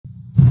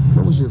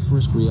was your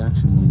first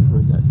reaction when you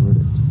heard that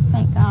verdict?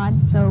 Thank God,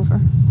 it's over.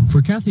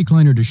 For Kathy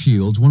Kleiner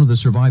DeShields, one of the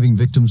surviving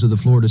victims of the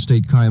Florida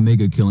State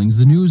Cuyahoga killings,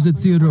 the news that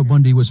Theodore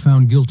Bundy was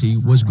found guilty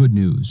was good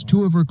news.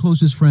 Two of her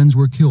closest friends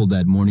were killed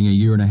that morning a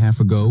year and a half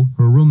ago,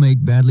 her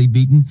roommate badly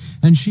beaten,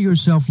 and she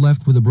herself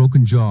left with a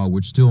broken jaw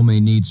which still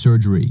may need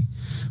surgery.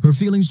 Her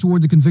feelings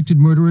toward the convicted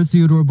murderer,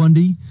 Theodore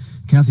Bundy?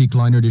 Kathy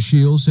Kleiner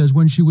DeShields says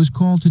when she was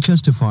called to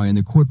testify in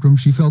the courtroom,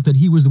 she felt that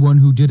he was the one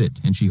who did it,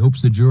 and she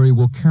hopes the jury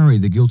will carry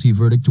the guilty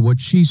verdict to what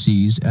she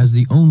sees as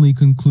the only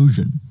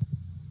conclusion.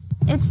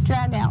 It's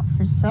dragged out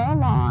for so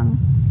long,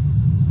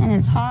 and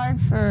it's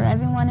hard for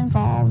everyone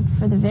involved,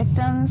 for the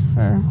victims,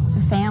 for the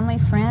family,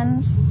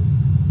 friends.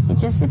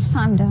 It's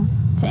time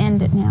to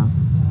end it now.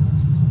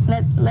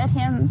 Let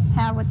him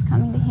have what's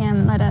coming to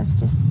him. Let us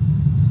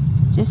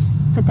just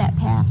put that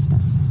past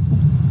us.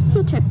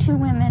 He took two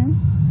women,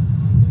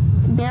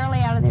 barely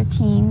out of their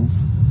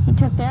teens. He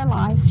took their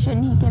life.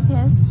 Shouldn't he give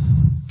his?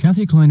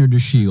 Kathy Kleiner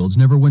DeShields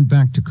never went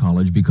back to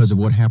college because of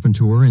what happened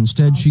to her.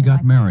 Instead, she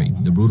got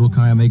married. The brutal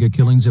Cuyahoga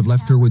killings have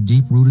left her with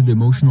deep-rooted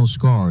emotional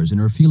scars, and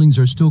her feelings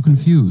are still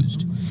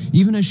confused.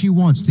 Even as she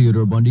wants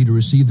Theodore Bundy to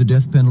receive the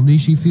death penalty,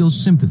 she feels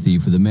sympathy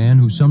for the man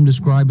who some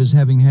describe as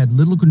having had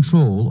little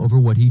control over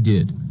what he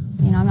did.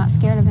 You know, I'm not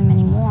scared of him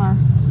anymore.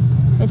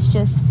 It's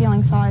just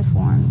feeling sorry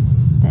for him,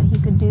 that he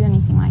could do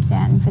anything like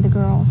that, and for the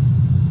girls,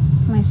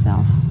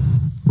 myself.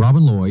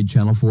 Robin Lloyd,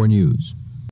 Channel 4 News.